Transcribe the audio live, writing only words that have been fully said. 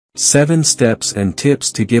7 steps and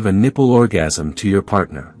tips to give a nipple orgasm to your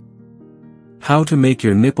partner. How to make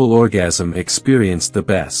your nipple orgasm experience the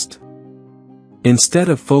best. Instead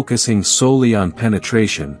of focusing solely on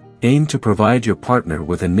penetration, aim to provide your partner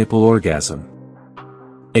with a nipple orgasm.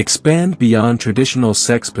 Expand beyond traditional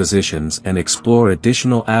sex positions and explore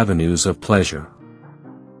additional avenues of pleasure.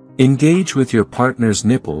 Engage with your partner's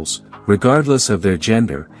nipples, regardless of their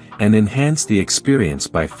gender, and enhance the experience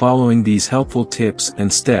by following these helpful tips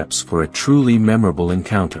and steps for a truly memorable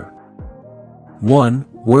encounter. 1.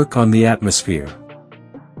 Work on the atmosphere.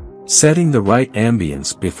 Setting the right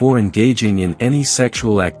ambience before engaging in any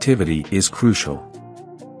sexual activity is crucial.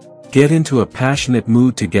 Get into a passionate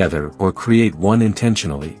mood together or create one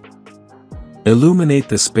intentionally. Illuminate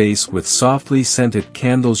the space with softly scented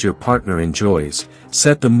candles your partner enjoys,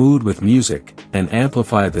 set the mood with music, and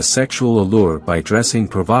amplify the sexual allure by dressing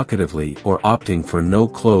provocatively or opting for no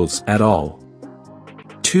clothes at all.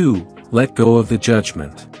 2. Let go of the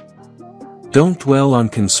judgment. Don't dwell on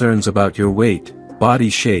concerns about your weight,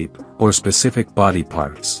 body shape, or specific body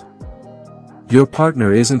parts. Your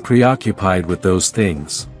partner isn't preoccupied with those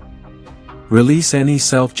things. Release any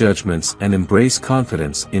self-judgments and embrace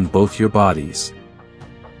confidence in both your bodies.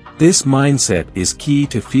 This mindset is key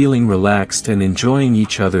to feeling relaxed and enjoying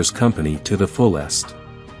each other's company to the fullest.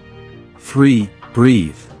 3.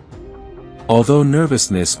 Breathe. Although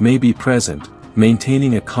nervousness may be present,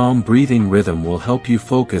 maintaining a calm breathing rhythm will help you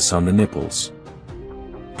focus on the nipples.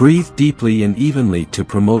 Breathe deeply and evenly to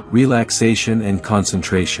promote relaxation and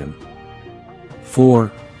concentration.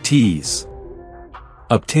 4. Tease.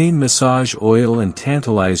 Obtain massage oil and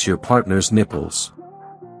tantalize your partner's nipples.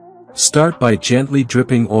 Start by gently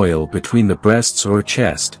dripping oil between the breasts or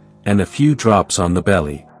chest, and a few drops on the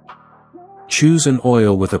belly. Choose an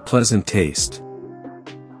oil with a pleasant taste.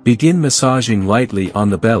 Begin massaging lightly on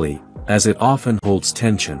the belly, as it often holds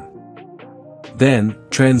tension. Then,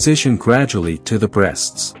 transition gradually to the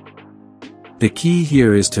breasts. The key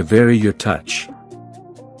here is to vary your touch.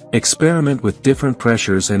 Experiment with different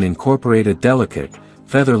pressures and incorporate a delicate,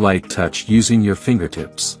 feather-light touch using your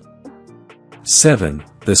fingertips. 7.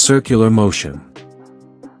 The circular motion.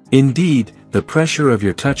 Indeed, the pressure of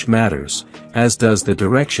your touch matters, as does the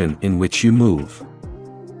direction in which you move.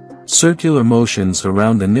 Circular motions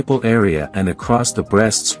around the nipple area and across the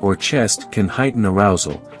breasts or chest can heighten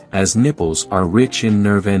arousal, as nipples are rich in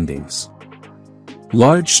nerve endings.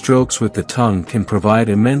 Large strokes with the tongue can provide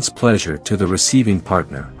immense pleasure to the receiving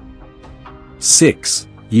partner. 6.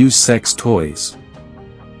 Use sex toys.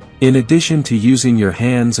 In addition to using your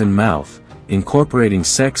hands and mouth, incorporating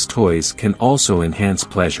sex toys can also enhance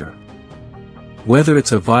pleasure. Whether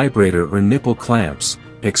it's a vibrator or nipple clamps,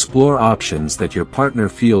 explore options that your partner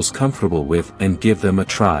feels comfortable with and give them a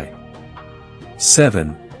try.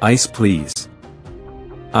 7. Ice please.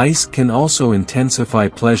 Ice can also intensify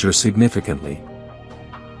pleasure significantly.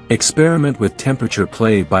 Experiment with temperature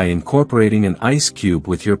play by incorporating an ice cube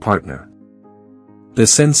with your partner. The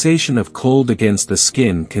sensation of cold against the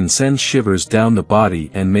skin can send shivers down the body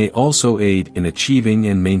and may also aid in achieving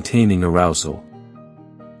and maintaining arousal.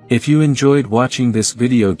 If you enjoyed watching this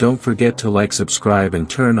video, don't forget to like, subscribe and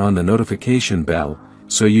turn on the notification bell,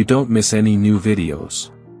 so you don't miss any new videos.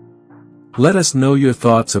 Let us know your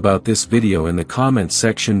thoughts about this video in the comments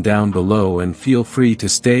section down below, and feel free to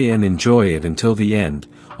stay and enjoy it until the end.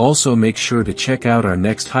 Also make sure to check out our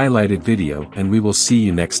next highlighted video, and we will see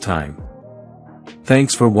you next time.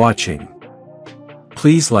 Thanks for watching.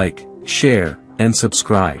 Please like, share, and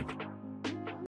subscribe.